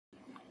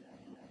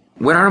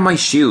"Where are my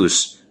shoes?"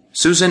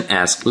 Susan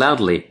asked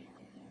loudly.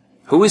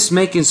 "Who is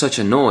making such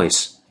a noise?"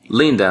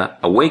 Linda,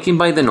 awakened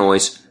by the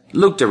noise,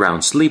 looked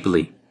around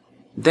sleepily.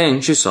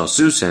 Then she saw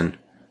Susan.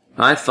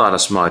 "I thought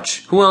as much.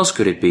 Who else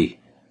could it be?"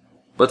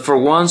 But for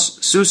once,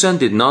 Susan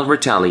did not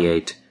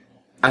retaliate.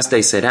 As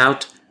they set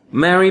out,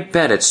 Mary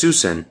petted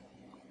Susan.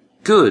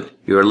 "Good,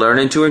 you're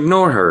learning to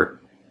ignore her."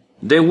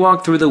 They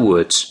walked through the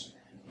woods.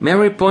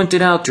 Mary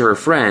pointed out to her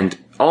friend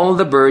all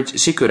the birds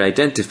she could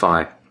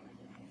identify.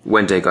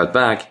 When they got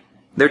back,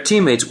 their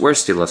teammates were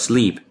still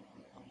asleep.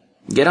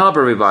 "Get up,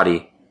 everybody.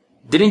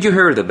 Didn't you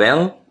hear the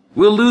bell?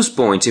 We'll lose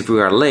points if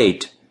we are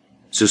late."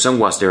 Susan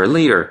was their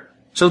leader,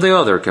 so the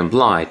other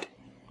complied.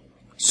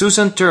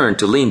 Susan turned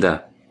to Linda.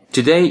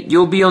 "Today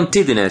you'll be on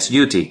tidiness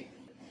duty,"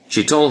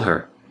 she told her.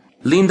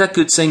 Linda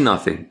could say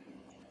nothing.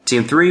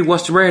 Team 3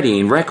 was ready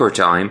in record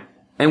time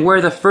and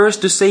were the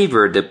first to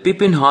savor the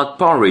piping hot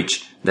porridge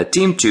that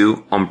Team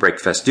 2, on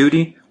breakfast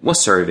duty,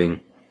 was serving.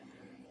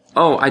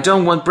 "Oh, I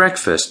don't want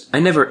breakfast. I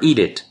never eat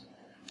it,"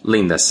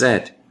 Linda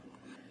said.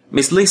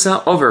 Miss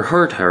Lisa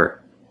overheard her.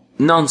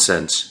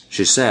 "Nonsense,"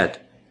 she said.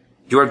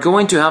 "You are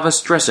going to have a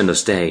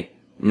strenuous day.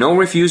 No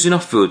refusing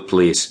of food,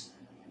 please."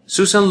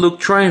 Susan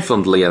looked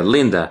triumphantly at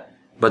Linda,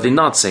 but did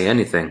not say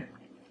anything.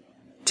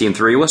 Team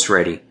 3 was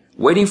ready,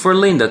 waiting for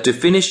Linda to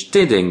finish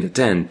tidying the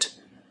tent.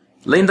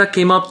 Linda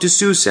came up to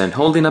Susan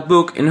holding a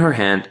book in her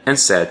hand and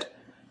said,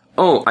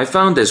 "Oh, I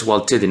found this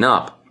while tidying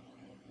up."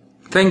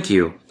 "Thank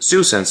you,"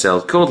 Susan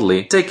said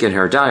coldly, taking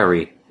her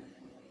diary.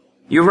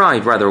 "You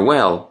write rather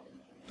well.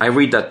 I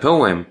read that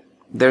poem,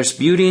 'There's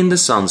Beauty in the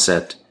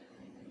Sunset.'"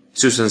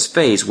 Susan's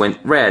face went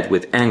red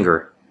with anger.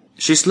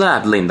 She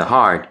slapped Linda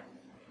hard.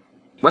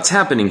 "What's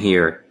happening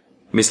here?"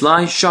 Miss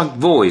Lai's shocked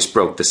voice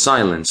broke the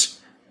silence.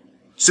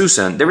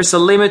 "Susan, there is a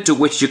limit to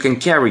which you can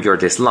carry your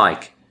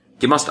dislike.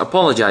 You must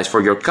apologize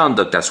for your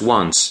conduct at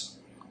once."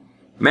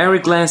 Mary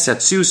glanced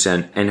at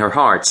Susan and her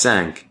heart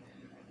sank.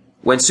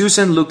 When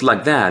Susan looked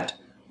like that,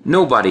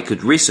 nobody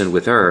could reason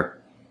with her.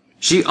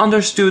 She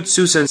understood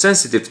Susan's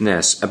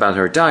sensitiveness about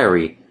her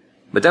diary,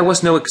 but that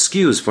was no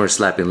excuse for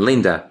slapping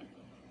Linda.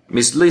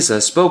 Miss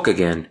Lisa spoke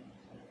again.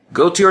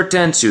 "Go to your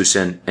tent,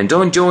 Susan, and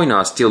don't join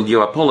us till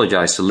you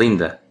apologize to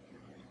Linda."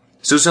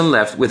 Susan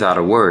left without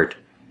a word.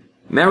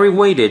 Mary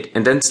waited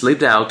and then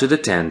slipped out to the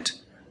tent.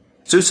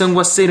 Susan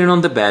was sitting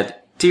on the bed,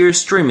 tears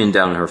streaming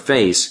down her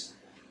face.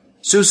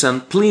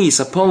 "Susan, please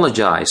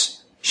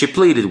apologize," she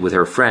pleaded with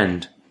her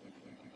friend.